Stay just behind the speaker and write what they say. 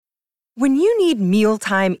When you need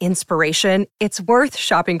mealtime inspiration, it's worth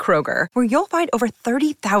shopping Kroger, where you'll find over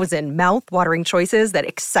 30,000 mouth-watering choices that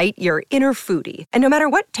excite your inner foodie. And no matter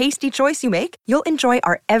what tasty choice you make, you'll enjoy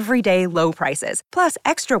our everyday low prices, plus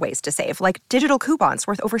extra ways to save, like digital coupons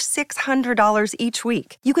worth over $600 each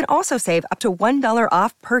week. You can also save up to $1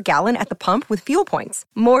 off per gallon at the pump with fuel points.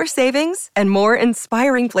 More savings and more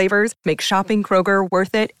inspiring flavors make shopping Kroger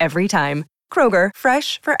worth it every time. Kroger,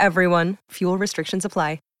 fresh for everyone. Fuel restrictions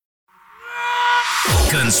apply.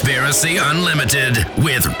 Conspiracy Unlimited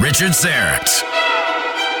with Richard Serrett.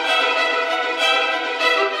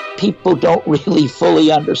 People don't really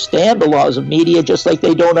fully understand the laws of media, just like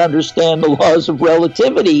they don't understand the laws of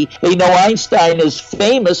relativity. They know Einstein is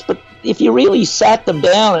famous, but if you really sat them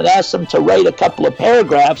down and asked them to write a couple of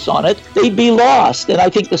paragraphs on it, they'd be lost. And I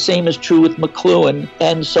think the same is true with McLuhan.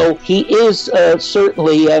 And so he is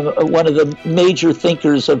certainly one of the major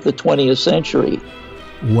thinkers of the 20th century.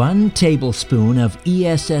 1 tablespoon of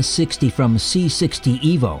ESS60 from C60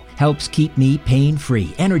 Evo helps keep me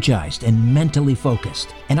pain-free, energized, and mentally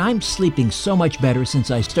focused. And I'm sleeping so much better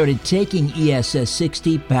since I started taking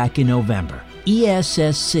ESS60 back in November.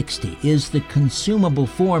 ESS60 is the consumable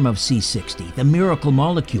form of C60, the miracle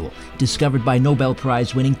molecule discovered by Nobel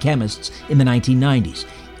Prize-winning chemists in the 1990s.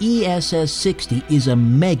 ESS60 is a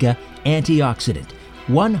mega antioxidant,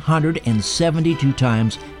 172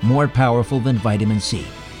 times more powerful than vitamin C.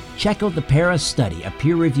 Check out the Paris study, a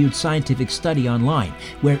peer-reviewed scientific study online,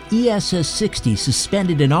 where ESS60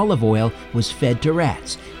 suspended in olive oil was fed to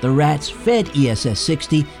rats. The rats fed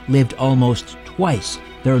ESS60 lived almost twice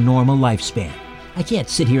their normal lifespan. I can't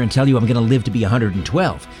sit here and tell you I'm going to live to be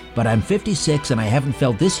 112, but I'm 56 and I haven't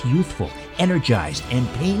felt this youthful, energized,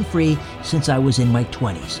 and pain-free since I was in my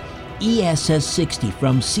 20s. ESS60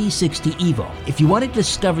 from C60 Evo. If you want to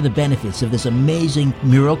discover the benefits of this amazing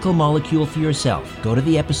miracle molecule for yourself, go to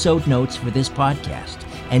the episode notes for this podcast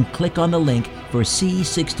and click on the link for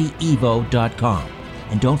c60evo.com.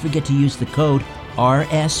 And don't forget to use the code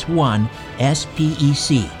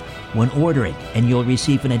RS1SPEC when ordering, and you'll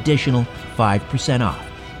receive an additional 5% off.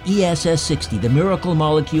 ESS60, the miracle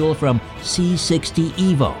molecule from C60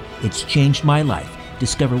 Evo. It's changed my life.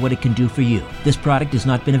 Discover what it can do for you. This product has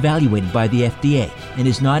not been evaluated by the FDA and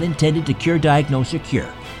is not intended to cure, diagnose, or cure.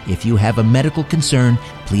 If you have a medical concern,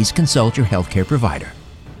 please consult your healthcare provider.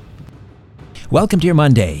 Welcome to your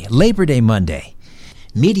Monday, Labor Day Monday.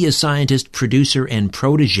 Media scientist, producer, and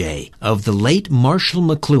protege of the late Marshall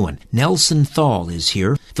McLuhan, Nelson Thall, is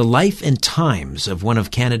here. The life and times of one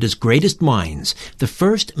of Canada's greatest minds, the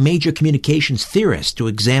first major communications theorist to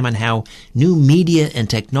examine how new media and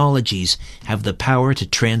technologies have the power to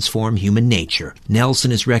transform human nature.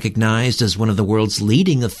 Nelson is recognized as one of the world's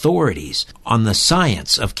leading authorities on the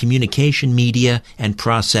science of communication media and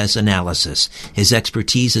process analysis. His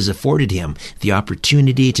expertise has afforded him the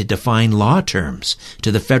opportunity to define law terms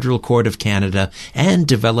to the Federal Court of Canada and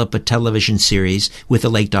develop a television series with the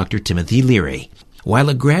late Dr. Timothy Leary. While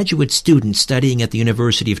a graduate student studying at the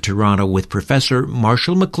University of Toronto with Professor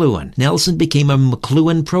Marshall McLuhan, Nelson became a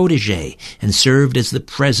McLuhan protege and served as the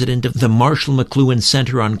president of the Marshall McLuhan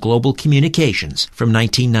Center on Global Communications from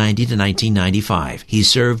 1990 to 1995. He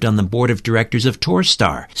served on the board of directors of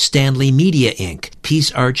Torstar, Stanley Media Inc.,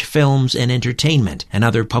 Peace Arch Films and Entertainment, and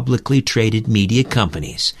other publicly traded media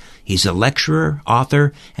companies. He's a lecturer,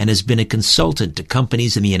 author, and has been a consultant to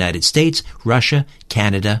companies in the United States, Russia,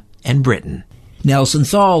 Canada, and Britain. Nelson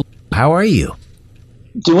Thall, how are you?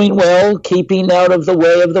 Doing well, keeping out of the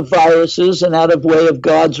way of the viruses and out of the way of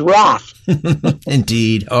God's wrath.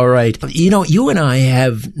 Indeed. All right. You know, you and I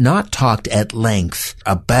have not talked at length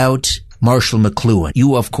about Marshall McLuhan.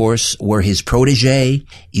 You, of course, were his protege.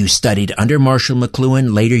 You studied under Marshall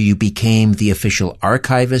McLuhan. Later, you became the official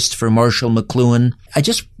archivist for Marshall McLuhan. I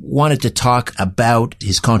just wanted to talk about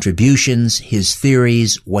his contributions, his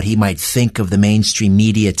theories, what he might think of the mainstream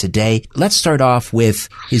media today. Let's start off with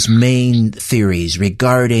his main theories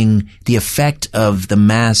regarding the effect of the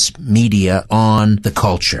mass media on the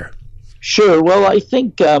culture. Sure. Well, I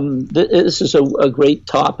think this is a great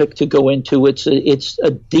topic to go into. It's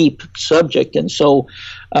a deep subject, and so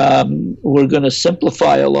we're going to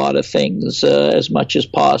simplify a lot of things as much as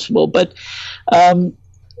possible. But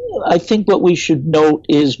I think what we should note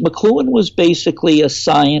is McLuhan was basically a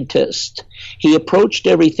scientist. He approached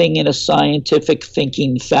everything in a scientific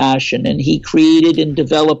thinking fashion, and he created and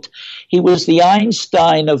developed. He was the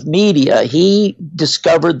Einstein of media. He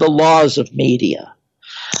discovered the laws of media.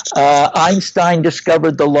 Einstein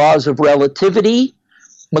discovered the laws of relativity.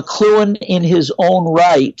 McLuhan, in his own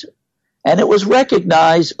right, And it was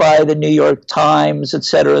recognized by the New York Times, et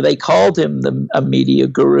cetera. They called him a media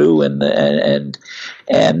guru, and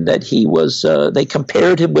that he was. They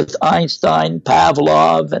compared him with Einstein,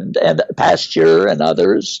 Pavlov, and Pasteur and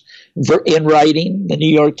others in writing. The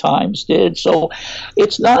New York Times did. So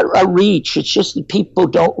it's not a reach. It's just that people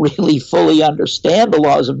don't really fully understand the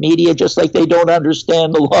laws of media, just like they don't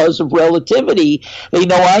understand the laws of relativity. They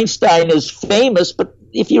know Einstein is famous, but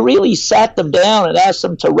if you really sat them down and asked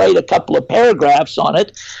them to write a couple of paragraphs on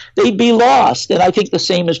it, they'd be lost. And I think the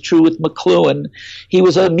same is true with McLuhan. He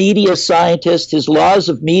was a media scientist. His laws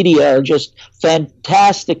of media are just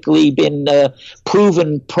fantastically been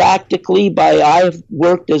proven practically by. I've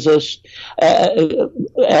worked as when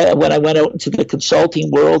I went out into the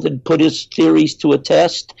consulting world and put his theories to a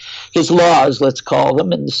test, his laws, let's call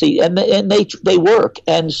them, and they work.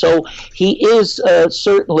 And so he is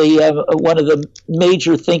certainly one of the major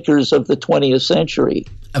thinkers of the 20th century.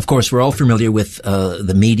 Of course, we're all familiar with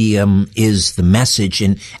the medium is the message.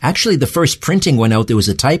 And actually, the first printing went out, there was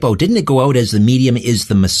a typo. Didn't it go out as the medium is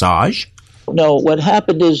the massage? No, what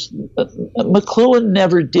happened is McLuhan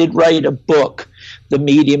never did write a book, The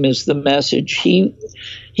Medium is the Message.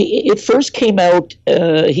 It first came out,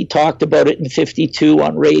 he talked about it in 52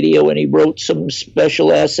 on radio, and he wrote some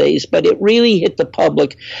special essays, but it really hit the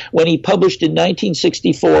public when he published in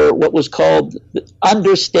 1964 what was called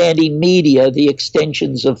Understanding Media, the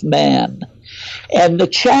Extensions of Man. And the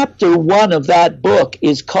chapter 1 of that book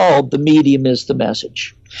is called The Medium is the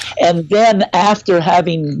Message. And then after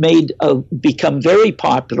having become very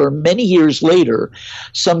popular, many years later,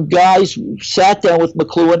 some guys sat down with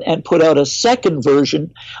McLuhan and put out a second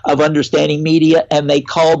version of Understanding Media, and they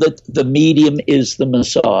called it The Medium is the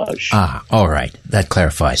Massage. Ah, all right. That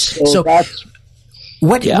clarifies. So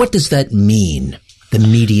what yeah. What does that mean? The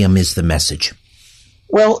medium is the message.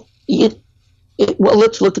 Well, well,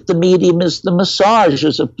 let's look at the medium as the massage,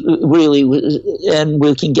 and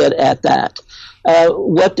we can get at that.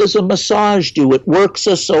 What does a massage do? It works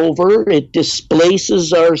us over. It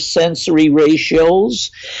displaces our sensory ratios,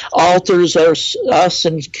 alters us,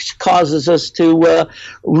 and causes us to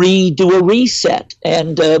do a reset.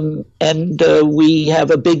 And we have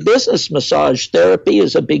a big business. Massage therapy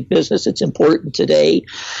is a big business. It's important today,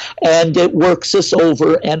 and it works us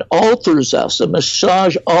over and alters us. A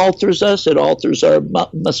massage alters us. It alters our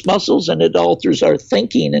muscles, and it alters our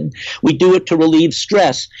thinking. And we do it to relieve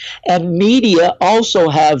stress. And media also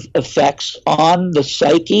have effects on the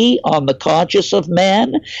psyche, on the conscious of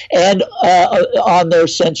man, and on their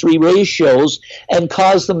sensory ratios, and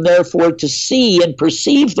cause them therefore to see and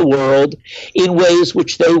perceive the world in ways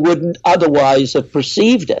which they wouldn't otherwise have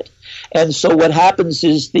perceived it. And so what happens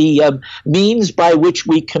is the means by which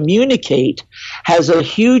we communicate has a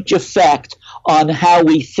huge effect on how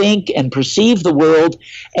we think and perceive the world,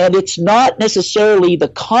 and it's not necessarily the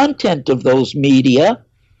content of those media.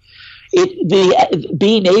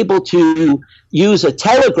 Being able to use a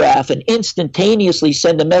telegraph and instantaneously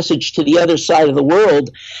send a message to the other side of the world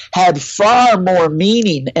had far more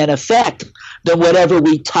meaning and effect than whatever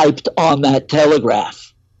we typed on that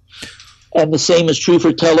telegraph. And the same is true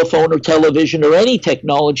for telephone or television or any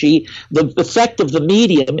technology. The effect of the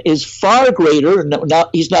medium is far greater.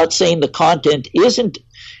 He's not saying the content isn't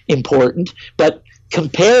important, but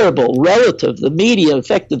comparable, relative, the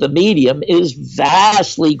effect of the medium is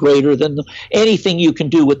vastly greater than anything you can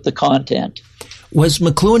do with the content. Was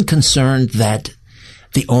McLuhan concerned that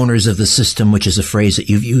the owners of the system, which is a phrase that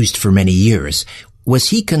you've used for many years,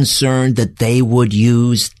 was he concerned that they would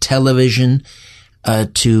use television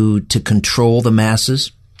to control the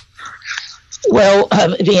masses? Well,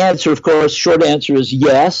 the answer, of course, short answer is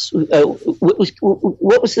yes. What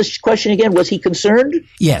was the question again? Was he concerned?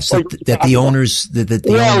 Yes, that the owners,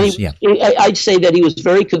 owners, yeah. I'd say that he was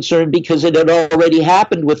very concerned because it had already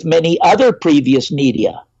happened with many other previous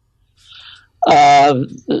media.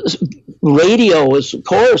 Radio is, of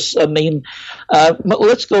course. I mean,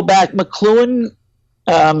 let's go back. McLuhan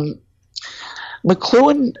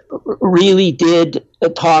really did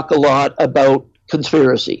talk a lot about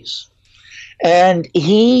conspiracies. And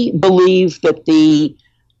he believed that the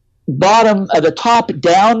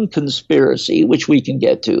top-down conspiracy, which we can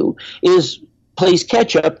get to, plays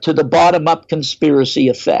catch-up to the bottom-up conspiracy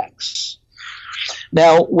effects.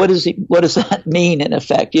 Now, what does that mean in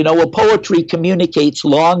effect? Well, poetry communicates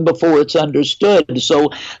long before it's understood.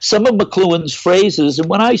 So some of McLuhan's phrases, and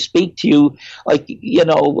when I speak to you, like,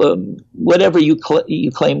 whatever you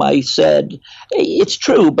claim I said, it's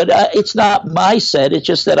true, but it's not my said. It's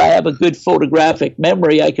just that I have a good photographic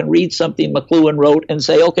memory. I can read something McLuhan wrote and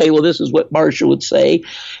say, okay, well, this is what Marcia would say.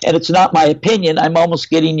 And it's not my opinion. I'm almost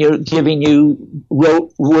giving you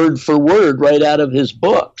word for word right out of his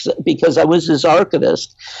books, because I was his archivist.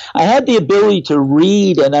 I had the ability to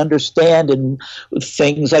read and understand and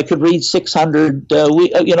things. I could read 600.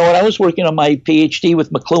 When I was working on my PhD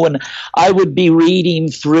with McLuhan, I would be reading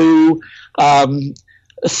through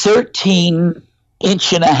 13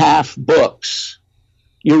 inch-and-a-half books.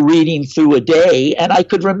 You're reading through a day, and I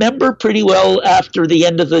could remember pretty well after the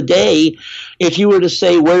end of the day, if you were to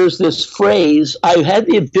say, where's this phrase, I had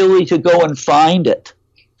the ability to go and find it.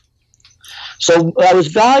 So I was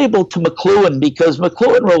valuable to McLuhan because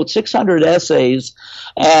McLuhan wrote 600 essays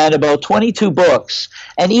and about 22 books.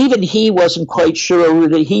 And even he wasn't quite sure.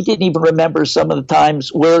 He didn't even remember some of the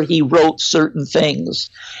times where he wrote certain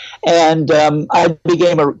things. And I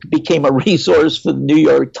became a resource for the New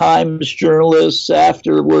York Times journalists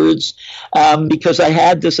afterwards because I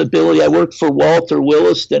had this ability. I worked for Walter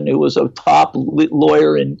Williston, who was a top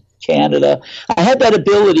lawyer in Canada. I had that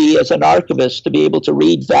ability as an archivist to be able to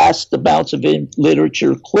read vast amounts of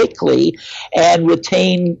literature quickly and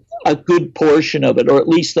retain a good portion of it, or at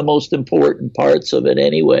least the most important parts of it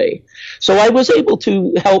anyway. So I was able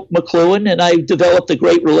to help McLuhan, and I developed a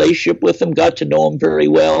great relationship with him, got to know him very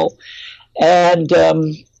well. And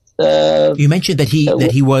you mentioned that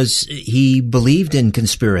he believed in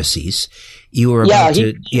conspiracies. You were about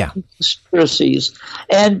conspiracies.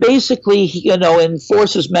 And basically, in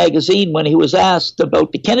Forces magazine, when he was asked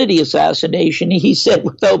about the Kennedy assassination, he said,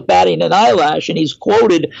 without batting an eyelash, and he's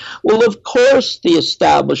quoted, well, of course the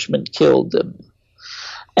establishment killed them.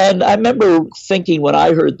 And I remember thinking when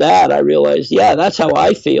I heard that, I realized, yeah, that's how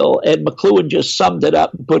I feel. And McLuhan just summed it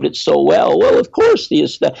up and put it so well. Well, of course he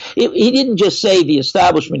didn't just say the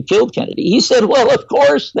establishment killed Kennedy. He said, well, of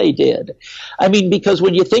course they did. I mean, because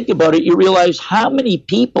when you think about it, you realize how many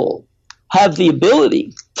people have the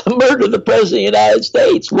ability to murder the President of the United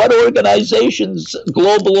States. What organizations,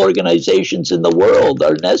 global organizations in the world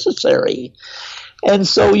are necessary? And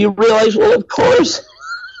so you realize, well, of course,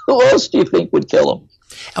 who else do you think would kill him?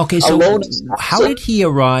 Okay, so how did he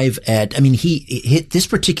arrive at, he hit this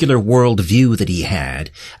particular worldview that he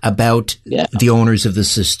had about the owners of the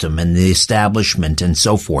system and the establishment and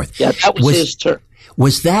so forth. Yeah, that was his term.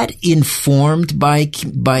 Was that informed by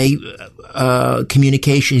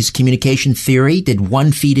communication, his communication theory? Did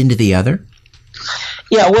one feed into the other?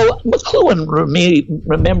 Yeah, well, McLuhan,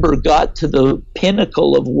 remember, got to the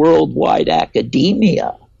pinnacle of worldwide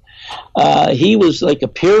academia. He was like a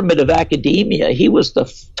pyramid of academia. He was the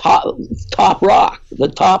top rock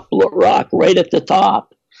right at the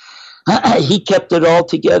top. He kept it all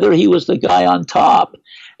together. He was the guy on top.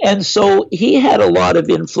 And so he had a lot of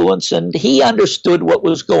influence, and he understood what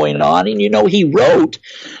was going on. And, he wrote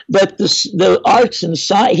that the arts and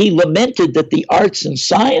science, he lamented that the arts and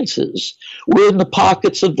sciences were in the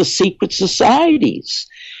pockets of the secret societies.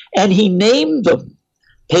 And he named them: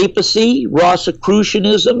 papacy,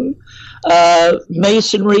 Rosicrucianism,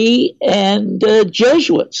 Masonry, and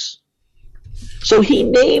Jesuits. So he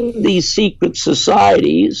named these secret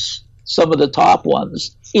societies, some of the top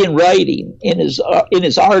ones, in writing, in his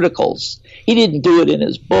articles. He didn't do it in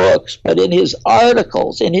his books, but in his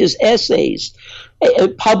articles, in his essays,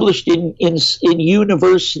 published in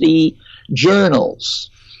university journals.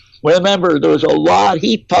 Remember, there was a lot.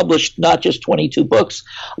 He published not just 22 books.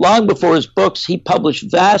 Long before his books, he published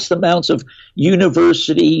vast amounts of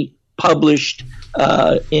university published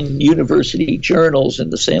in university journals in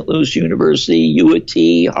the St. Louis University,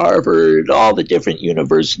 UT, Harvard, all the different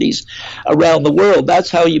universities around the world. That's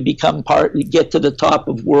how you get to the top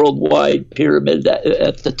of worldwide pyramid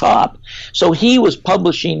at the top. So he was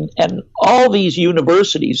publishing, and all these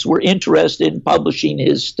universities were interested in publishing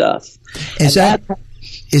his stuff. Is that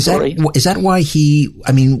why he,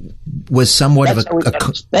 was somewhat That's of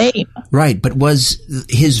a fame. Right, but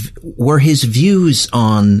were his views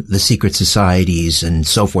on the secret societies and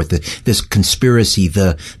so forth, this conspiracy,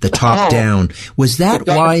 the top down, was that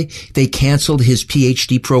why they canceled his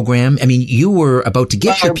PhD program? You were about to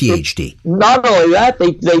get your PhD. Not only that,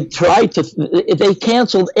 they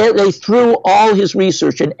canceled, they threw all his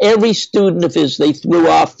research, and every student of his they threw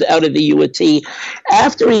out of the UT.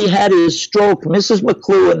 After he had his stroke, Mrs.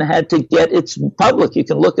 McLuhan had to get, it's public, you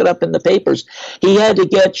can look it up in the papers,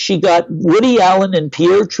 she got Woody Allen and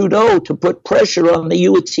Pierre Trudeau to put pressure on the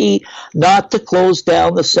U of T not to close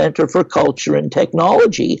down the Center for Culture and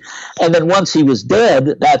Technology. And then once he was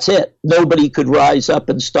dead, that's it. Nobody could rise up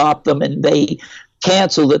and stop them, and they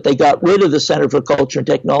canceled it. They got rid of the Center for Culture and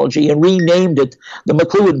Technology and renamed it the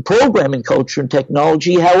McLuhan Program in Culture and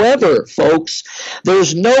Technology. However, folks,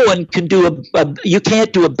 there's no one can do you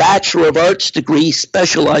can't do a Bachelor of Arts degree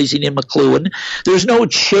specializing in McLuhan. There's no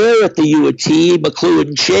chair at the U of T,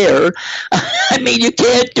 McLuhan chair. I mean, you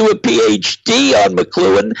can't do a PhD on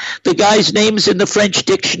McLuhan. The guy's name's in the French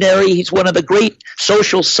dictionary. He's one of the great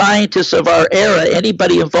social scientists of our era.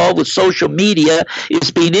 Anybody involved with social media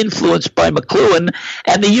is being influenced by McLuhan.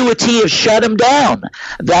 And the U of T has shut him down.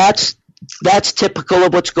 That's typical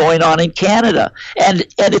of what's going on in Canada, and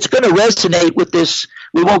it's going to resonate with this.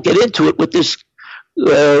 We won't get into it with this.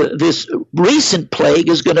 This recent plague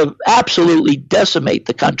is going to absolutely decimate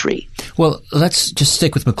the country. Well, let's just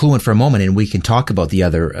stick with McLuhan for a moment, and we can talk about the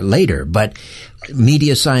other later. But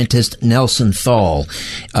media scientist Nelson Thal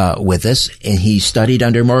with us, and he studied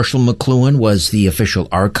under Marshall McLuhan, was the official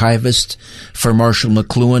archivist for Marshall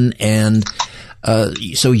McLuhan, and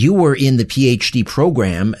so you were in the PhD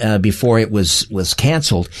program before it was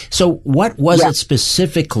canceled. So what was it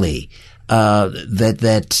specifically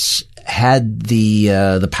that had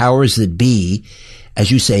the powers that be, as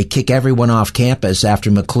you say, kick everyone off campus after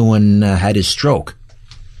McLuhan had his stroke?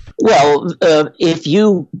 Well, if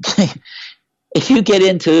you get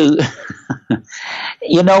into,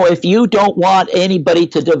 if you don't want anybody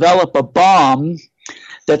to develop a bomb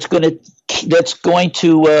that's going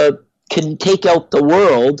to can take out the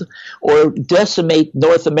world or decimate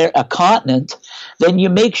North America, a continent, then you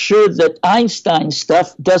make sure that Einstein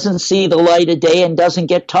stuff doesn't see the light of day and doesn't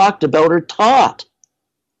get talked about or taught.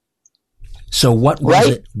 So what was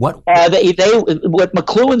it? What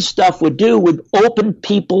McLuhan stuff would do would open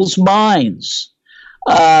people's minds,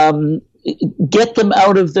 get them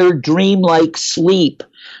out of their dreamlike sleep.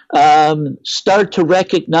 Start to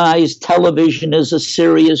recognize television as a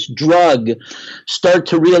serious drug. Start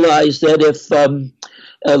to realize that if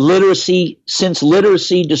since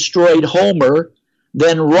literacy destroyed Homer,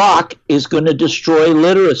 then rock is going to destroy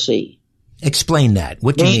literacy. Explain that.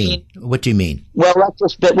 What do you mean? What do you mean? Well,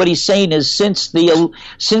 what he's saying is since the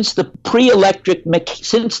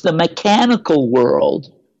mechanical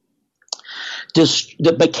world,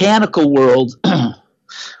 the mechanical world.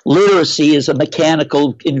 Literacy is a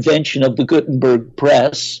mechanical invention of the Gutenberg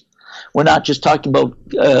press. We're not just talking about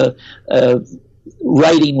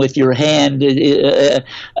writing with your hand.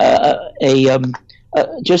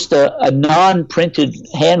 Just a non-printed,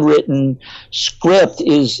 handwritten script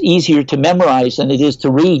is easier to memorize than it is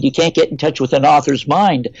to read. You can't get in touch with an author's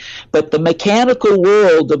mind. But the mechanical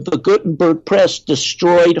world of the Gutenberg press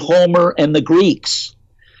destroyed Homer and the Greeks.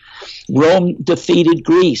 Rome defeated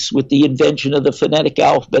Greece with the invention of the phonetic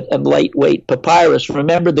alphabet and lightweight papyrus.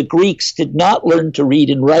 Remember, the Greeks did not learn to read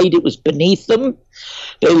and write. It was beneath them.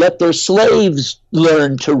 They let their slaves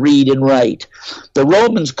learn to read and write. The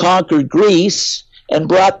Romans conquered Greece and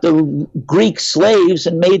brought the Greek slaves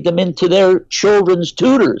and made them into their children's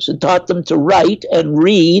tutors and taught them to write and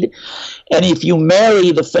read. And if you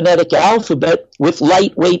marry the phonetic alphabet with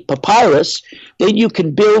lightweight papyrus, then you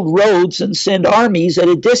can build roads and send armies at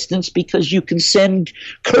a distance because you can send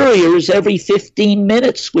couriers every 15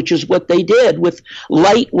 minutes, which is what they did with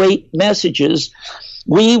lightweight messages.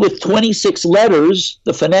 We, with 26 letters,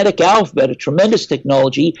 the phonetic alphabet, a tremendous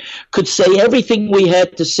technology, could say everything we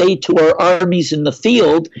had to say to our armies in the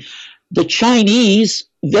field. The Chinese,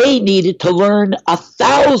 they needed to learn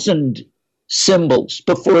 1,000 symbols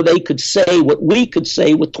before they could say what we could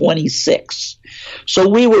say with 26. So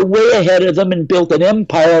we were way ahead of them and built an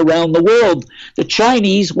empire around the world. The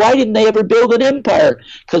Chinese, why didn't they ever build an empire?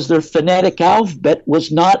 Because their phonetic alphabet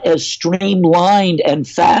was not as streamlined and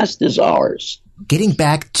fast as ours. Getting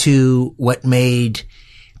back to what made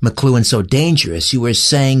McLuhan so dangerous, you were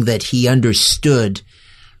saying that he understood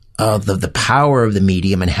the power of the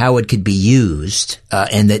medium and how it could be used,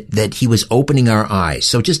 and that he was opening our eyes.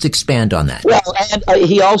 So just expand on that. Well, and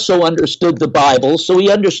he also understood the Bible, so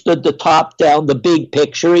he understood the top down, the big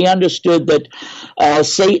picture. He understood that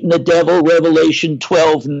Satan, the devil, Revelation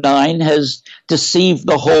 12:9, has deceived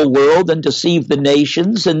the whole world and deceived the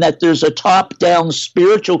nations, and that there's a top-down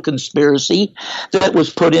spiritual conspiracy that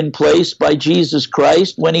was put in place by Jesus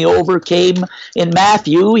Christ when he overcame in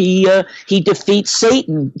Matthew. He defeats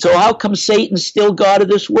Satan. So how come Satan's still God of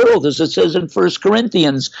this world, as it says in 1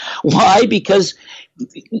 Corinthians? Why? Because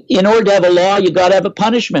in order to have a law, you got to have a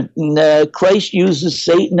punishment. And Christ uses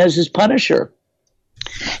Satan as his punisher.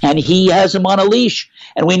 And he has him on a leash.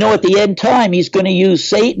 And we know at the end time he's going to use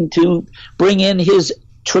Satan to bring in his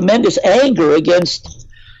tremendous anger against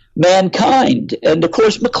mankind. And of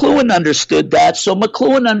course, McLuhan understood that. So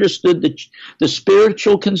McLuhan understood the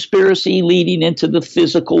spiritual conspiracy leading into the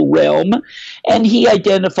physical realm. And he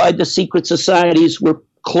identified the secret societies were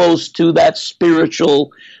close to that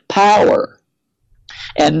spiritual power.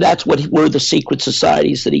 And that's what were the secret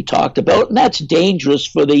societies that he talked about. And that's dangerous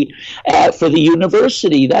for the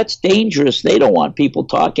university. That's dangerous. They don't want people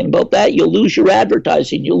talking about that. You'll lose your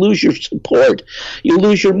advertising. You'll lose your support. You'll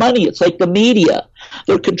lose your money. It's like the media.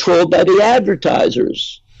 They're controlled by the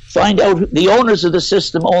advertisers. Find out the owners of the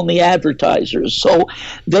system own the advertisers. So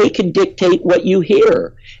they can dictate what you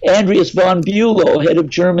hear. Andreas von Bülow, head of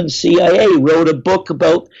German CIA, wrote a book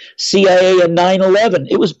about CIA and 9/11.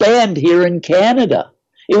 It was banned here in Canada.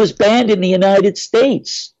 It was banned in the United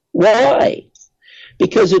States. Why?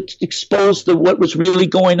 Because it exposed what was really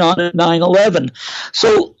going on at 9/11.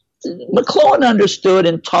 So McLuhan understood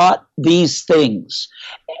and taught these things.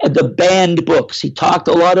 The banned books. He talked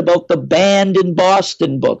a lot about the banned in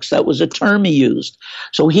Boston books. That was a term he used.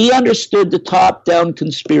 So he understood the top-down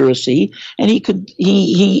conspiracy, and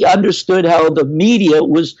he understood how the media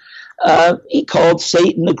was. He called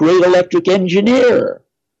Satan the great electric engineer,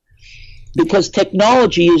 because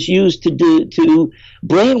technology is used to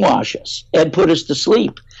brainwash us and put us to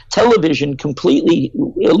sleep. Television completely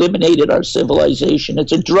eliminated our civilization.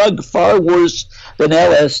 It's a drug far worse than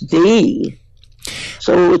LSD.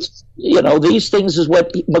 So it's, these things is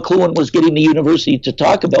what McLuhan was getting the university to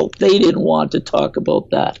talk about. They didn't want to talk about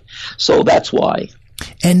that. So that's why.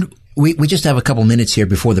 And we just have a couple minutes here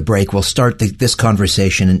before the break. We'll start this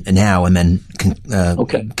conversation now and then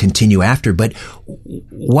continue after. But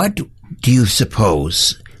what do you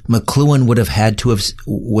suppose McLuhan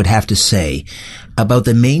would have to say about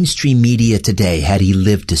the mainstream media today had he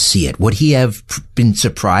lived to see it? Would he have been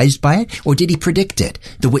surprised by it, or did he predict it?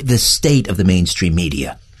 The state of the mainstream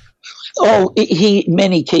media. Oh, he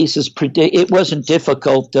many cases predict. It wasn't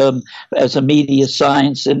difficult as a media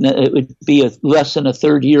science, and it would be less than a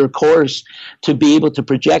third-year course to be able to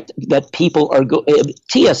project that people are.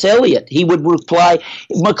 T.S. Eliot, he would reply.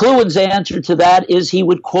 McLuhan's answer to that is he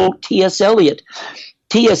would quote T.S. Eliot.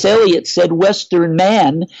 T.S. Eliot said, "Western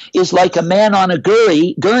man is like a man on a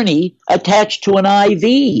gurney attached to an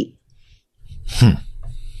IV."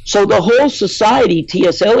 So the whole society,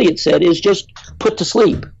 T.S. Eliot said, is just put to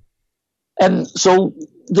sleep. And so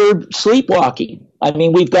they're sleepwalking. I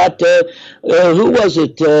mean, we've got, who was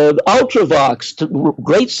it? Ultravox,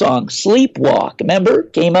 great song, Sleepwalk. Remember?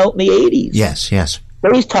 Came out in the 80s. Yes.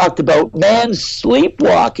 Where he's talked about man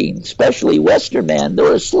sleepwalking, especially Western man.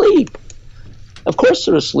 They're asleep. Of course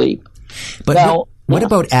they're asleep. But now, what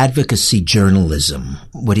about advocacy journalism?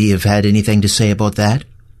 Would he have had anything to say about that?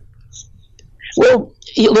 Well,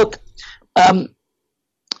 look,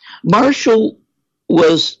 Marshall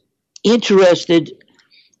was interested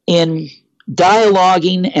in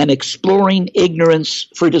dialoguing and exploring ignorance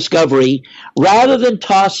for discovery rather than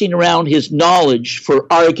tossing around his knowledge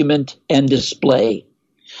for argument and display.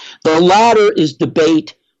 The latter is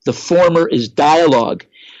debate, the former is dialogue.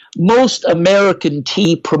 Most American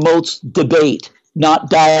tea promotes debate, not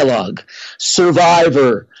dialogue.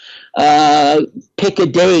 Survivor, pick a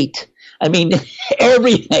date. I mean,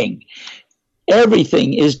 everything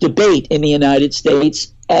is debate in the United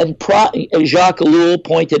States. And Jacques Ellul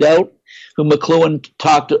pointed out, who McLuhan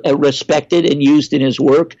respected and used in his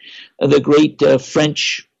work, the great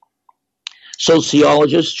French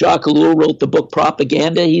sociologist Jacques Ellul wrote the book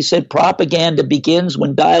Propaganda. He said propaganda begins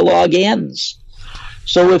when dialogue ends.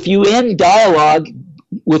 So if you end dialogue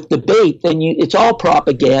with debate, then it's all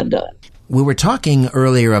propaganda. We were talking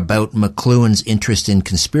earlier about McLuhan's interest in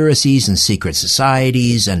conspiracies and secret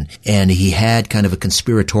societies, and he had kind of a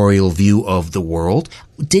conspiratorial view of the world.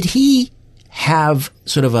 Did he have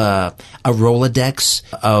sort of a Rolodex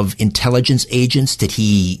of intelligence agents? Did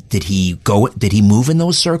he move in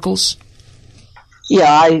those circles?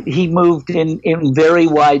 Yeah, he moved in very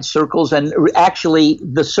wide circles, and actually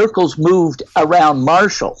the circles moved around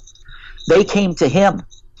Marshall. They came to him.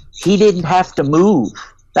 He didn't have to move.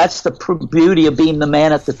 That's the beauty of being the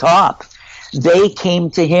man at the top. They came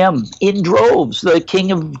to him in droves. The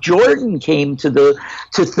King of Jordan came to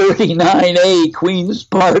 39A Queen's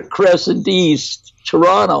Park Crescent East,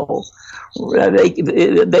 Toronto.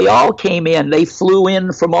 They all came in. They flew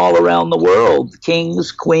in from all around the world.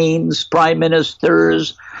 Kings, queens, prime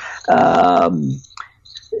ministers,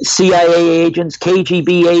 CIA agents,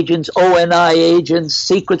 KGB agents, ONI agents,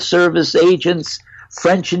 Secret Service agents,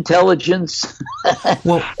 French intelligence.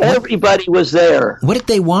 Well, everybody was there. What did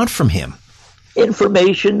they want from him?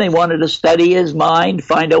 information. They wanted to study his mind,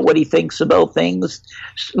 find out what he thinks about things.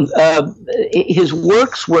 His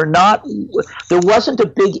works were not, there wasn't a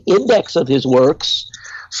big index of his works.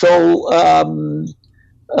 So,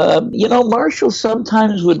 Marshall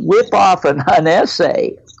sometimes would whip off an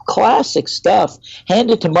essay, classic stuff, hand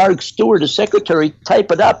it to Marg Stewart, his secretary,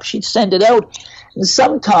 type it up, she'd send it out. And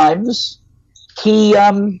sometimes he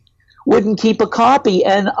wouldn't keep a copy,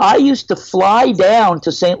 and I used to fly down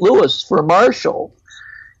to St. Louis for Marshall,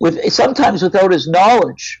 sometimes without his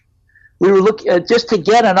knowledge. We were looking just to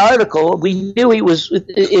get an article. We knew it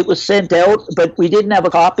was sent out, but we didn't have a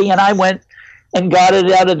copy, and I went and got it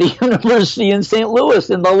out of the university in St. Louis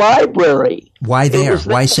in the library. Why there?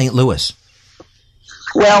 Why St. Louis?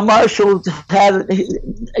 Well, Marshall had,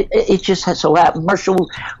 it just had so happened. Marshall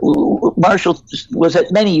was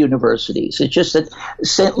at many universities. It's just that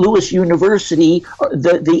St. Louis University,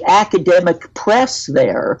 the academic press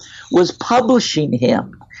there, was publishing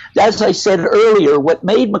him. As I said earlier, what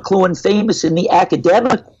made McLuhan famous in the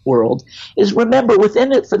academic world is, remember,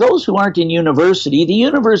 within it, for those who aren't in university, the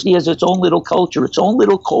university has its own little culture, its own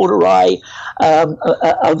little coterie of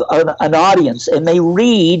an audience, and they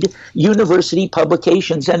read university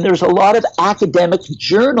publications, and there's a lot of academic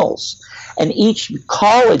journals, and each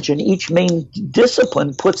college and each main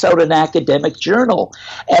discipline puts out an academic journal,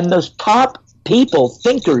 and those top people,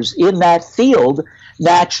 thinkers in that field,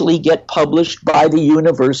 naturally get published by the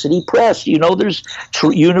university press. There's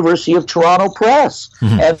University of Toronto Press,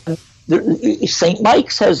 and St.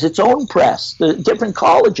 Mike's has its own press, the different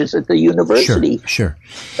colleges at the university. Sure.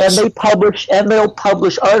 And they'll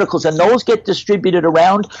publish articles, and those get distributed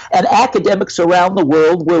around, and academics around the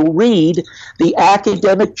world will read the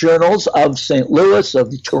academic journals of St. Louis,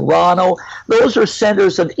 of Toronto. Those are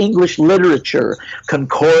centers of English literature.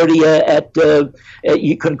 Concordia at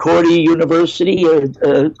Concordia University,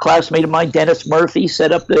 a classmate of mine, Dennis Murphy,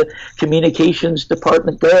 set up the communications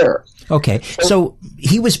department there. Okay, so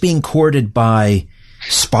he was being courted by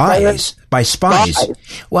spies.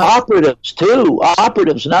 Well, operatives too.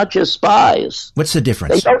 Operatives, not just spies. What's the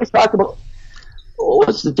difference? They always talk about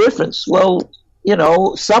what's the difference. Well,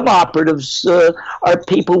 some operatives are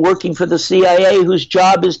people working for the CIA whose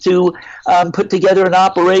job is to put together an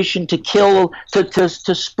operation to kill,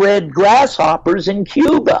 to spread grasshoppers in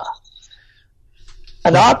Cuba.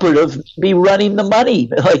 An operative be running the money.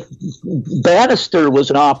 Like Bannister was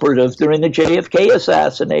an operative during the JFK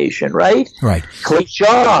assassination, right? Right. Clay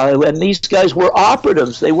Shaw, and these guys were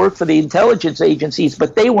operatives. They worked for the intelligence agencies,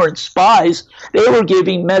 but they weren't spies. They were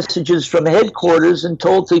giving messages from headquarters and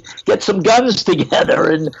told to get some guns together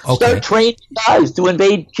and start training guys to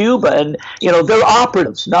invade Cuba. And, they're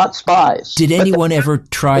operatives, not spies. Did anyone ever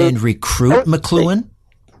try and recruit McLuhan?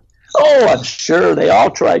 Oh, I'm sure they all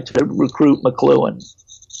tried to recruit McLuhan,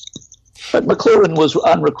 but McLuhan was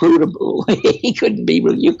unrecruitable.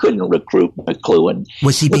 You couldn't recruit McLuhan.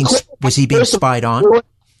 Was he being spied on?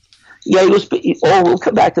 Yeah, he was. Oh, we'll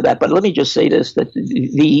come back to that. But let me just say this: that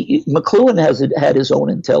the McLuhan had his own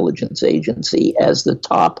intelligence agency as the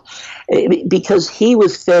top, because he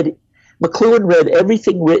was fed. McLuhan read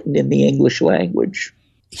everything written in the English language.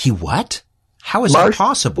 He what? How is that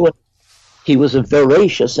possible? He was a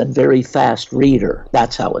voracious and very fast reader.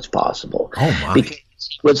 That's how it's possible. Oh my! Because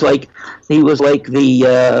he was like the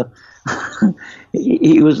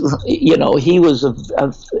he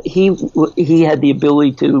had the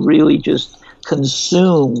ability to really just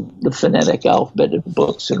consume the phonetic alphabet of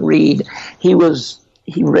books and read. He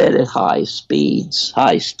read at high speed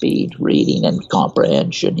reading and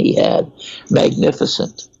comprehension. He had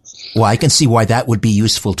magnificent. Well, I can see why that would be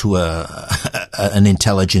useful to an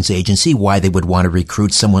intelligence agency, why they would want to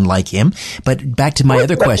recruit someone like him. But back to my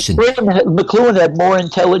other question. McLuhan had more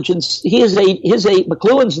intelligence.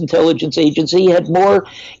 McLuhan's intelligence agency had more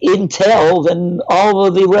intel than all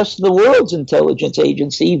of the rest of the world's intelligence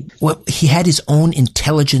agency. Well, he had his own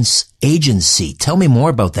intelligence agency. Tell me more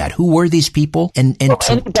about that. Who were these people?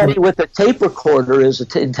 Anybody with a tape recorder is an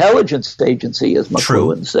intelligence agency, as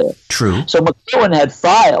McLuhan said. True. So McLuhan had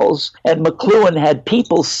files, and McLuhan had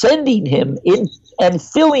people sending him in and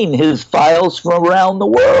filling his files from around the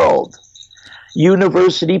world.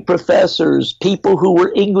 University professors, people who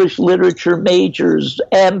were English literature majors,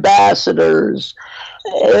 ambassadors,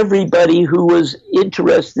 everybody who was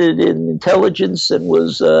interested in intelligence and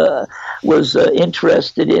was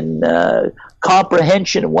interested in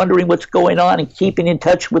comprehension and wondering what's going on and keeping in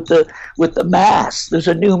touch with the mass. There's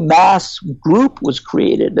a new mass group was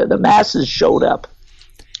created. The masses showed up.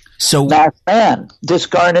 So mass man,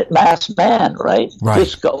 discarnate mass man, right? Right.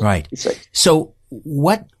 Disco. Right. So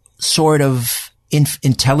what sort of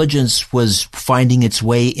intelligence was finding its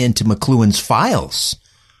way into McLuhan's files?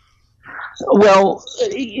 Well,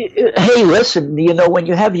 hey, listen, when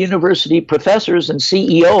you have university professors and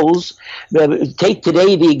CEOs, take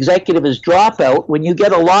today the executive as dropout, when you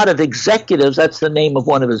get a lot of executives, that's the name of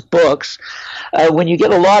one of his books, when you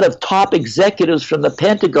get a lot of top executives from the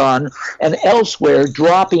Pentagon and elsewhere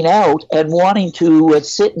dropping out and wanting to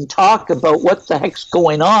sit and talk about what the heck's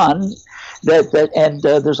going on,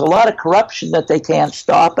 there's a lot of corruption that they can't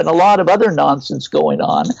stop and a lot of other nonsense going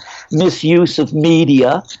on, misuse of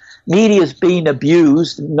media. Media is being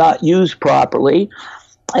abused, not used properly,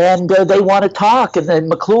 and they want to talk. And then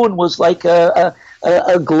McLuhan was like a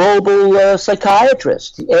global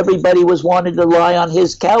psychiatrist. Everybody was wanting to lie on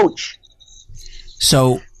his couch.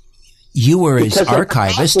 So you were his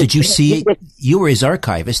archivist. Did you see? You were his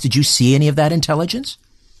archivist. Did you see any of that intelligence?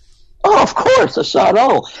 Oh, of course, I saw it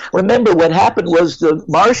all. Remember, what happened was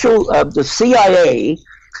the CIA.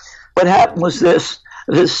 What happened was this.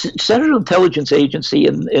 The Central Intelligence Agency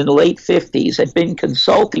in the late 50s had been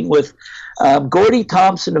consulting with Gordy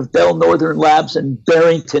Thompson of Bell Northern Labs and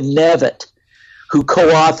Barrington Nevitt, who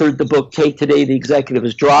co-authored the book Take Today, the Executive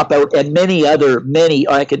as Dropout, and many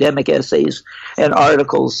academic essays and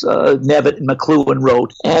articles Nevitt and McLuhan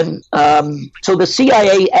wrote. And so the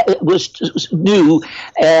CIA knew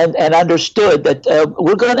and understood that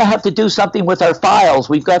we're going to have to do something with our files.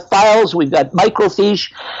 We've got files, we've got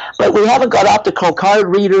microfiche, but we haven't got optical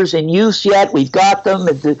card readers in use yet. We've got them.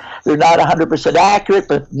 They're not 100% accurate,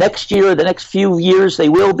 but next year, the next few years, they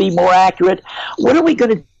will be more accurate. What are we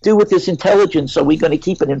going to do with this intelligence? Are we going to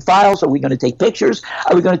keep it in files? Are we going to take pictures?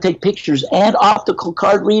 Are we going to take pictures and optical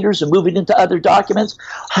card readers and move it into other documents?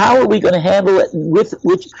 How are we going to handle it? With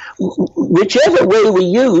whichever way we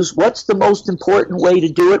use, what's the most important way to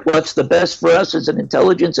do it? What's the best for us as an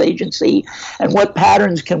intelligence agency? And what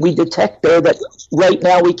patterns can we detect there that right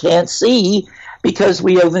now we can't see? Because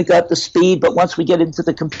we only got the speed, but once we get into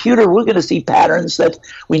the computer, we're going to see patterns that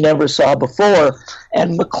we never saw before.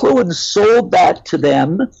 And McLuhan sold that to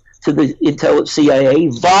them, to the CIA,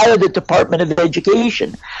 via the Department of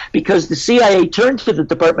Education, because the CIA turned to the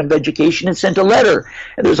Department of Education and sent a letter.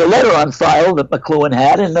 And there's a letter on file that McLuhan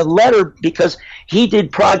had, and the letter, because he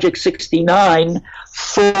did Project 69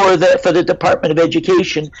 for the Department of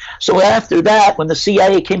Education. So after that, when the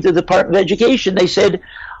CIA came to the Department of Education, they said,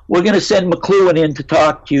 we're going to send McLuhan in to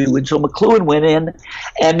talk to you. And so McLuhan went in,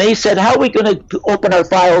 and they said, how are we going to open our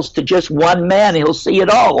files to just one man? He'll see it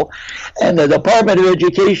all. And the Department of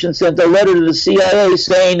Education sent a letter to the CIA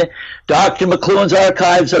saying, Dr. McLuhan's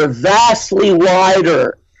archives are vastly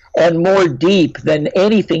wider and more deep than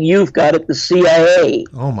anything you've got at the CIA.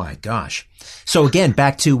 Oh, my gosh. So, again,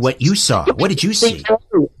 back to what you saw. What did you see?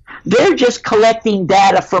 They're just collecting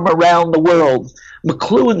data from around the world.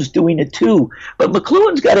 McLuhan's doing it too, but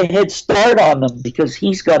McLuhan's got a head start on them because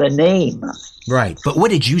he's got a name. Right, but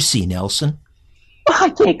what did you see, Nelson?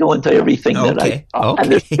 I can't go into everything that I saw.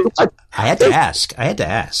 Okay. I had to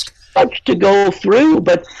ask. Much to go through,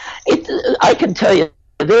 but I can tell you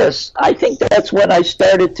this. I think that's when I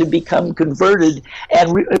started to become converted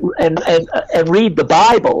and read the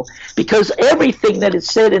Bible, because everything that is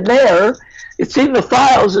said in there, it's in the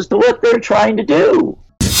files as to what they're trying to do.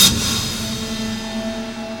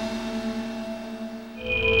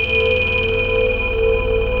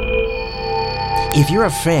 If you're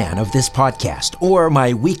a fan of this podcast, or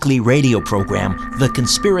my weekly radio program, The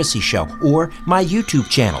Conspiracy Show, or my YouTube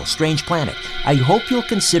channel, Strange Planet, I hope you'll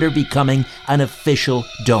consider becoming an official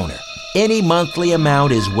donor. Any monthly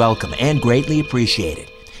amount is welcome and greatly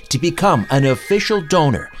appreciated. To become an official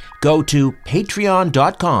donor, go to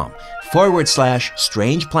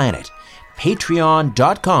patreon.com/Strange Planet.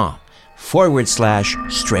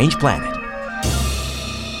 Patreon.com/Strange Planet.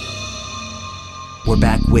 We're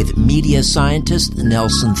back with media scientist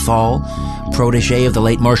Nelson Thal, protege of the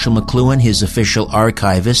late Marshall McLuhan, his official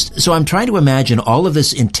archivist. So I'm trying to imagine all of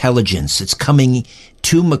this intelligence that's coming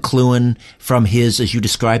to McLuhan from his, as you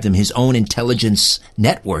described them, his own intelligence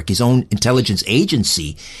network, his own intelligence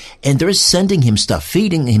agency, and they're sending him stuff,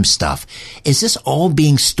 feeding him stuff. Is this all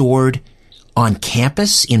being stored on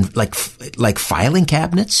campus in like filing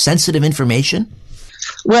cabinets, sensitive information?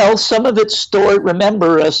 Well, some of it's stored,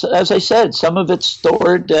 remember, as I said, some of it's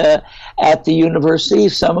stored at the university,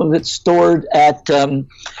 some of it's stored at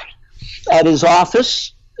his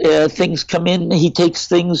office. Things come in, he takes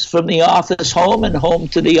things from the office home and home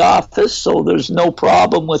to the office, so there's no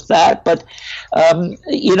problem with that. But,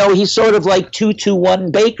 he's sort of like 221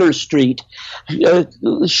 Baker Street.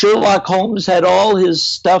 Sherlock Holmes had all his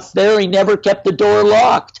stuff there. He never kept the door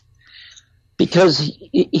locked, because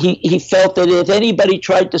he felt that if anybody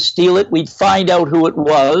tried to steal it, we'd find out who it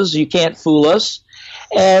was. You can't fool us.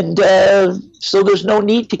 And so there's no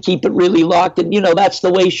need to keep it really locked. And, that's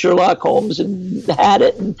the way Sherlock Holmes had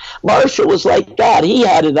it. And Marshall was like that. He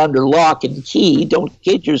had it under lock and key. Don't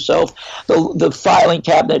kid yourself. The filing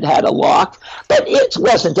cabinet had a lock. But it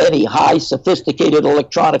wasn't any high sophisticated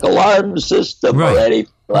electronic alarm system or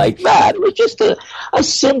anything like that. It was just a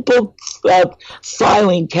simple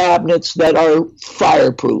filing cabinets that are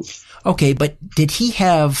fireproof. Okay, but did he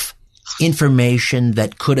have information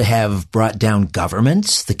that could have brought down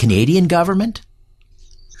governments, the Canadian government?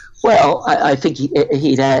 Well, I think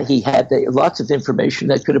he had lots of information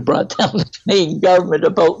that could have brought down the Canadian government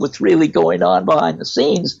about what's really going on behind the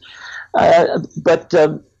scenes. But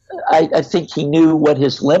I think he knew what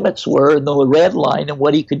his limits were and the red line and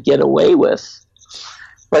what he could get away with.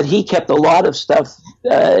 But he kept a lot of stuff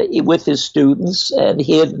with his students and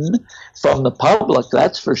hidden from the public.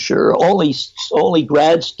 That's for sure. Only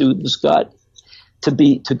grad students got to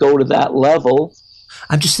go to that level.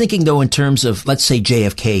 I'm just thinking, though, in terms of, let's say,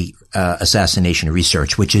 JFK assassination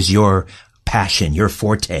research, which is your passion, your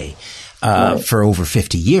forte, for over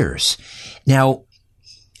 50 years. Now,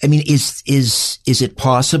 I mean, is it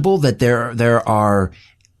possible that there are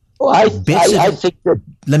bits I think that,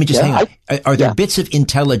 let me just hang on. Are there bits of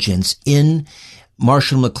intelligence in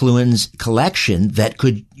Marshall McLuhan's collection that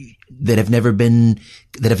have never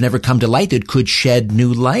come to light, that could shed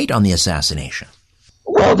new light on the assassination?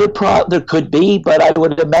 Well, there could be, but I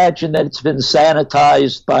would imagine that it's been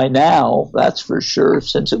sanitized by now. That's for sure,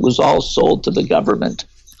 since it was all sold to the government.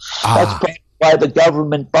 That's probably why the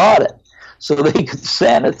government bought it, so they could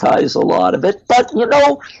sanitize a lot of it. But,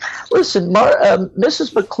 listen,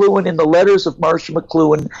 Mrs. McLuhan, in the letters of Marshall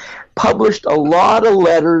McLuhan, published a lot of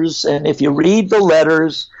letters, and if you read the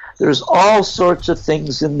letters, there's all sorts of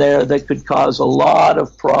things in there that could cause a lot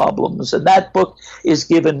of problems. And that book is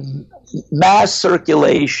given mass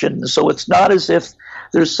circulation, so it's not as if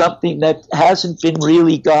there's something that hasn't been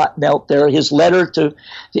really gotten out there.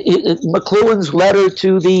 McLuhan's letter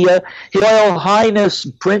to the Royal Highness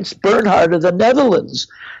Prince Bernhard of the Netherlands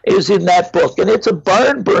is in that book, and it's a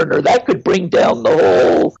barn burner. That could bring down the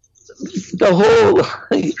whole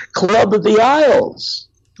Club of the Isles.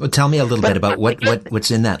 Well, tell me a little bit about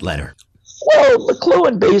what's in that letter. Well,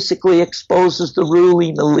 McLuhan basically exposes the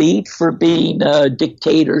ruling elite for being a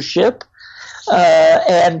dictatorship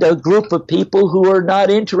and a group of people who are not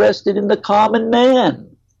interested in the common man.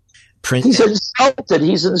 He's insulted.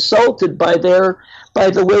 He's insulted by their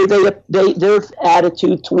attitude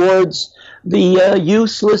towards the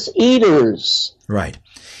useless eaters. Right.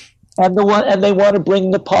 And they want to bring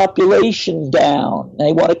the population down.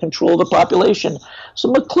 They want to control the population. So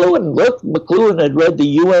McLuhan had read the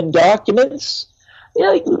UN documents.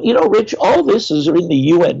 Rich, all this is in the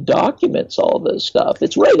UN documents, all this stuff.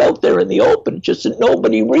 It's right out there in the open, just that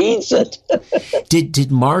nobody reads it. Did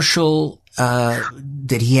Marshall,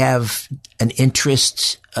 did he have an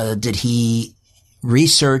interest? Did he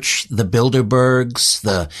research the Bilderbergs,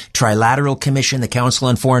 the Trilateral Commission, the Council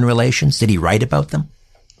on Foreign Relations? Did he write about them?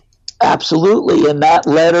 Absolutely, and that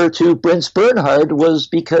letter to Prince Bernhard was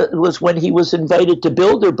when he was invited to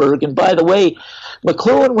Bilderberg. And by the way,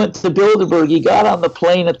 McLuhan went to Bilderberg. He got on the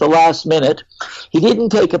plane at the last minute. He didn't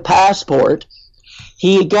take a passport.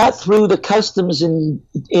 He got through the customs in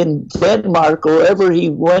Denmark or wherever he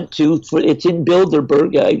went to. It's in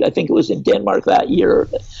Bilderberg. I think it was in Denmark that year.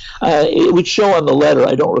 It would show on the letter.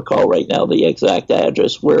 I don't recall right now the exact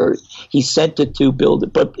address where he sent it to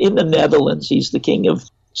Bilderberg. But in the Netherlands, he's the king of.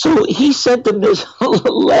 So he sent them this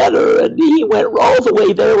letter, and he went all the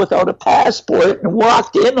way there without a passport and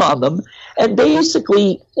walked in on them and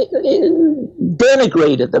basically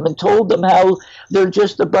denigrated them and told them how they're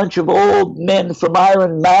just a bunch of old men from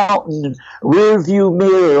Iron Mountain, rear view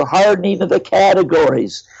mirror, hardening of the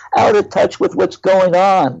categories, out of touch with what's going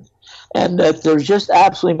on. And that they're just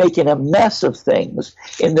absolutely making a mess of things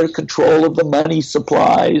in their control of the money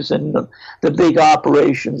supplies and the big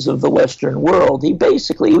operations of the Western world. It was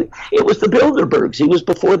the Bilderbergs. He was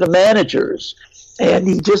before the managers. And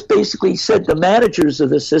he just basically said the managers of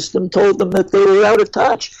the system told them that they were out of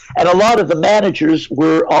touch. And a lot of the managers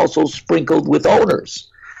were also sprinkled with owners.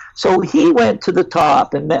 So he went to the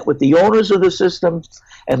top and met with the owners of the system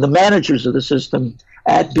and the managers of the system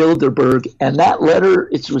at Bilderberg, and that letter,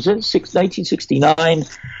 it was in 1969,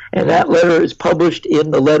 and that letter is published in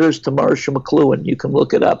the Letters to Marshall McLuhan. You can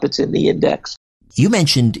look it up. It's in the index. You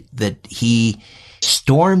mentioned that he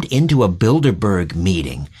stormed into a Bilderberg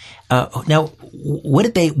meeting. Now, why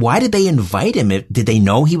did they invite him? Did they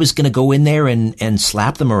know he was going to go in there and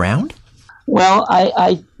slap them around? Well,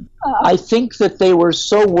 I think that they were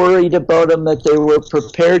so worried about him that they were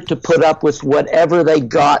prepared to put up with whatever they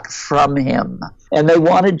got from him. And they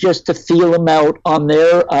wanted just to feel him out on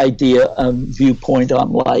their viewpoint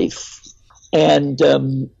on life. And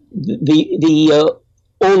the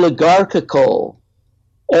oligarchical,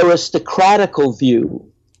 aristocratical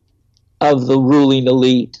view of the ruling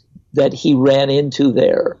elite that he ran into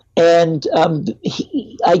there. And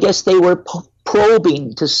I guess they were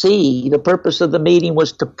probing to see. The purpose of the meeting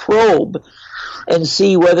was to probe and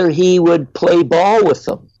see whether he would play ball with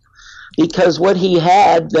them. Because what he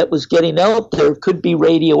had that was getting out there could be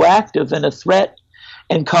radioactive and a threat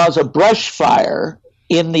and cause a brush fire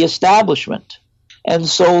in the establishment. And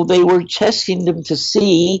so they were testing him to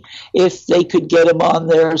see if they could get him on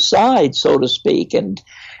their side, so to speak, and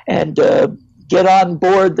get on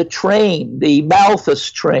board the train, the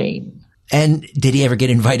Malthus train. And did he ever get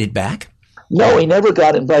invited back? No, he never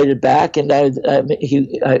got invited back, and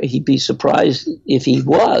he'd be surprised if he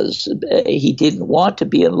was. He didn't want to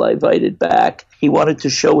be invited back. He wanted to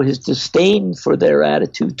show his disdain for their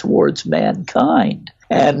attitude towards mankind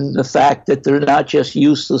and the fact that they're not just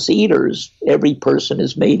useless eaters. Every person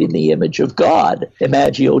is made in the image of God,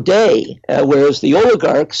 Imago Dei, whereas the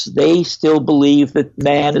oligarchs, they still believe that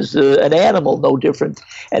man is an animal, no different,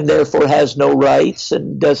 and therefore has no rights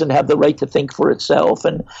and doesn't have the right to think for itself.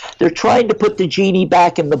 And they're trying to put the genie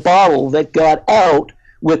back in the bottle that got out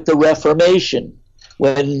with the Reformation,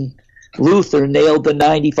 when Luther nailed the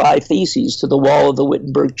 95 Theses to the wall of the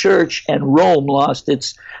Wittenberg Church, and Rome lost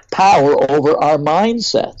its power over our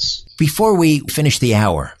mindsets. Before we finish the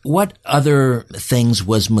hour, what other things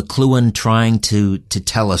was McLuhan trying to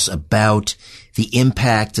tell us about the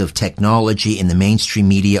impact of technology in the mainstream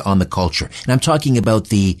media on the culture? And I'm talking about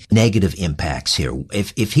the negative impacts here.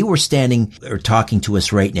 If he were standing or talking to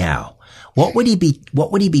us right now, what would he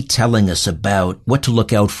be telling us about what to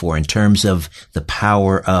look out for in terms of the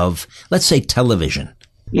power of, let's say, television?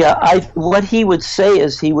 Yeah, what he would say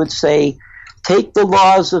is, take the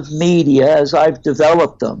laws of media as I've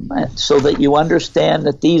developed them, so that you understand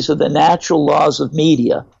that these are the natural laws of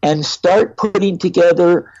media, and start putting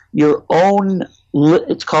together your own,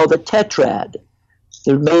 it's called a tetrad.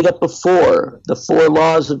 They're made up of four. The four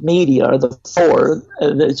laws of media are the four.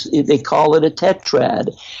 They call it a tetrad.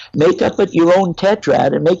 Make up your own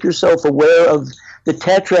tetrad and make yourself aware of the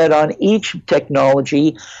tetrad on each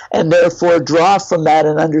technology, and therefore draw from that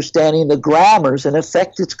an understanding the grammars and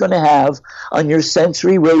effect it's going to have on your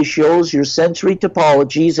sensory ratios, your sensory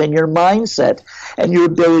topologies, and your mindset, and your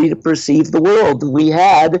ability to perceive the world. We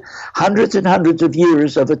had hundreds and hundreds of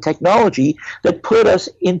years of a technology that put us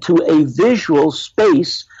into a visual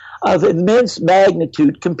space of immense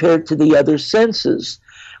magnitude compared to the other senses.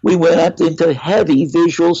 We went up into heavy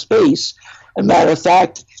visual space. As a matter of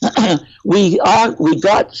fact, we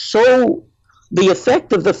got so, the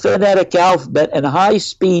effect of the phonetic alphabet and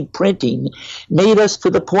high-speed printing made us to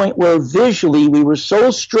the point where visually we were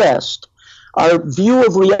so stressed, our view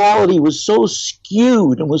of reality was so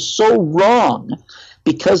skewed and was so wrong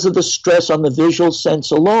because of the stress on the visual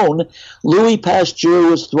sense alone. Louis Pasteur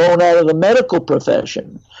was thrown out of the medical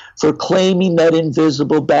profession for claiming that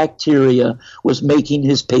invisible bacteria was making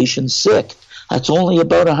his patients sick. That's only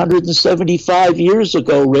about 175 years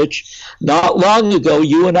ago, Rich. Not long ago,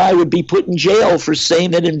 you and I would be put in jail for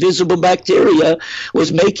saying that invisible bacteria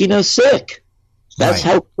was making us sick. That's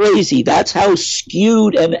right. How crazy, that's how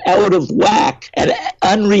skewed and out of whack and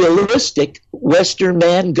unrealistic Western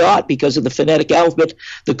man got because of the phonetic alphabet,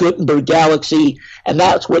 the Gutenberg Galaxy, and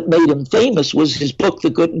that's what made him famous, was his book, The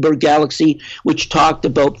Gutenberg Galaxy, which talked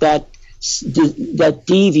about that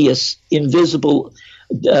devious, invisible,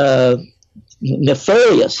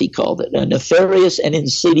 nefarious, he called it, a nefarious and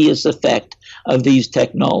insidious effect of these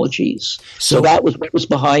technologies. So that was what was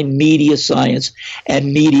behind media science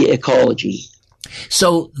and media ecology.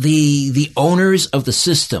 So the owners of the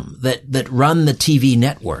system that run the TV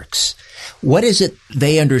networks, what is it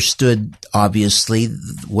they understood? Obviously,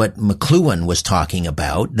 what McLuhan was talking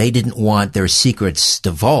about, they didn't want their secrets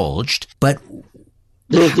divulged, but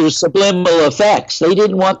there's subliminal effects. They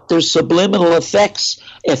didn't want their subliminal effects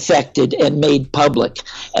affected and made public.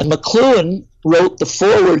 And McLuhan wrote the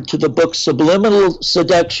foreword to the book Subliminal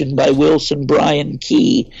Seduction by Wilson Bryan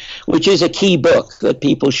Key, which is a key book that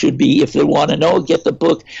people should be, if they want to know, get the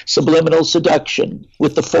book Subliminal Seduction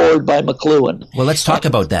with the foreword by McLuhan. Well, let's talk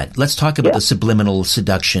about that. Let's talk about the subliminal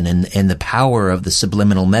seduction and the power of the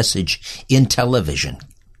subliminal message in television.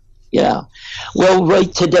 Yeah. Well,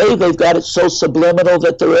 right today they've got it so subliminal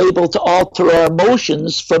that they're able to alter our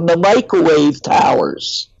emotions from the microwave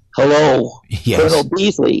towers. Hello, Yes. Colonel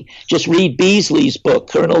Beasley. Just read Beasley's book,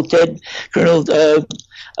 called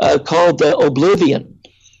Oblivion.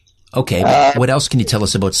 Okay, what else can you tell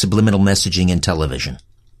us about subliminal messaging in television?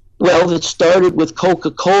 Well, it started with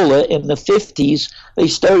Coca-Cola in the 50s. They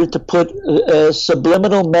started to put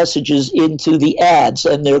subliminal messages into the ads,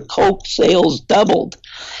 and their Coke sales doubled.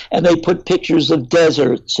 And they put pictures of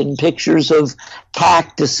deserts and pictures of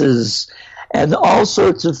cactuses and all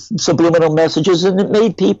sorts of subliminal messages, and it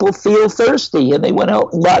made people feel thirsty, and they went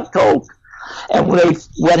out and bought Coke. And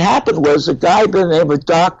what happened was a guy by the name of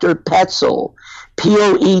Dr. Petzel,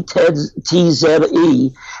 Poetzze,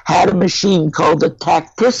 had a machine called a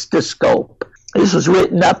tactistoscope. This was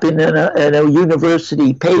written up in a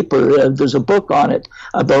university paper. There's a book on it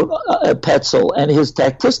about Petzel and his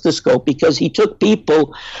tactistoscope, because he took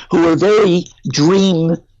people who were very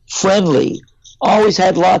dream-friendly, always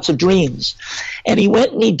had lots of dreams, and he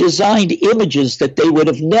went and he designed images that they would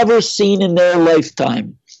have never seen in their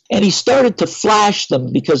lifetime. And he started to flash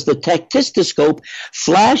them, because the tactistoscope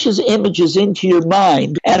flashes images into your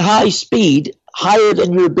mind at high speed, higher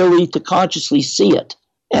than your ability to consciously see it.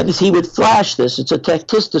 And he would flash this. It's a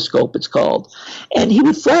tactistoscope, it's called. And he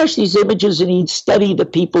would flash these images, and he'd study the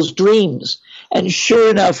people's dreams. And sure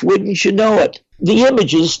enough, wouldn't you know it, the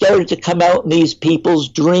images started to come out in these people's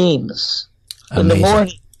dreams. Amazing. In the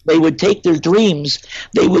morning, they would take their dreams.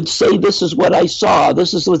 They would say, this is what I saw.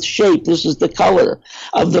 This is the shape. This is the color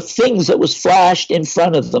of the things that was flashed in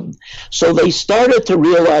front of them. So they started to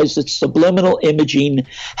realize that subliminal imaging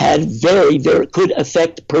had could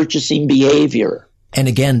affect purchasing behavior. And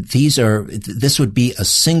again, this would be a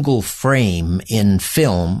single frame in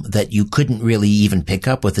film that you couldn't really even pick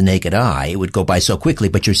up with the naked eye. It would go by so quickly,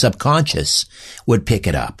 but your subconscious would pick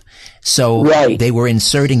it up. So right. They were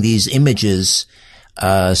inserting these images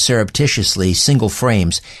surreptitiously, single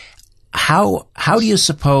frames. How do you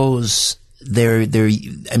suppose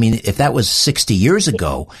I mean, if that was 60 years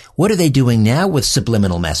ago, what are they doing now with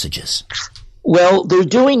subliminal messages? Well, they're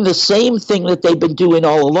doing the same thing that they've been doing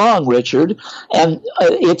all along, Richard, and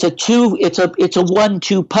it's a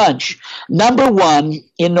 1-2 punch. Number one,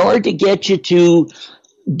 in order to get you to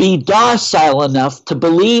be docile enough to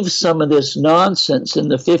believe some of this nonsense in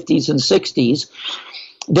the 50s and 60s,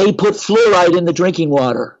 they put fluoride in the drinking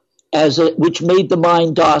water, which made the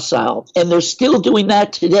mind docile. And they're still doing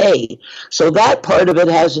that today. So that part of it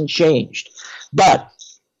hasn't changed. But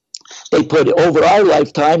they put over our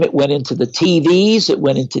lifetime, it went into the TVs, it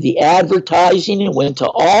went into the advertising, it went to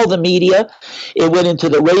all the media, it went into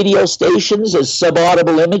the radio stations as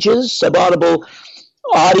subaudible images, subaudible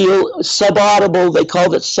audio, they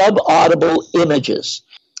called it subaudible images.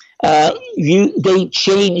 They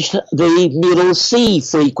changed the middle C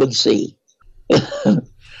frequency.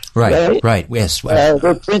 Right, yes.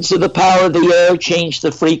 The Prince of the Power of the Air changed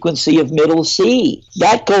the frequency of middle C.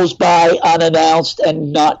 That goes by unannounced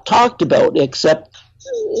and not talked about, except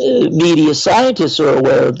media scientists are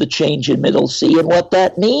aware of the change in middle C and what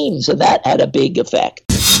that means, and that had a big effect.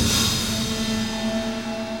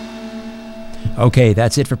 Okay,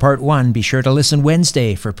 that's it for part 1. Be sure to listen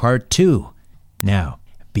Wednesday for part 2. Now,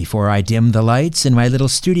 before I dim the lights in my little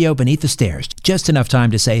studio beneath the stairs, just enough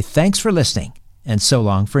time to say thanks for listening, and so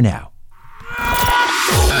long for now.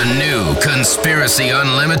 A new Conspiracy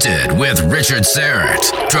Unlimited with Richard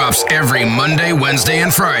Serrett drops every Monday, Wednesday,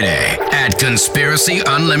 and Friday at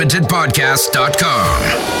conspiracyunlimitedpodcast.com.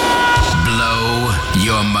 Blow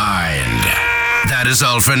your mind. That is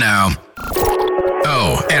all for now.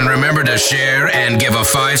 Oh, and remember to share and give a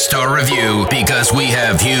 5-star review, because we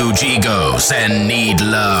have huge egos and need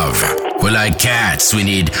love. We're like cats. We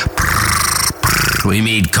need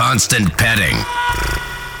constant petting.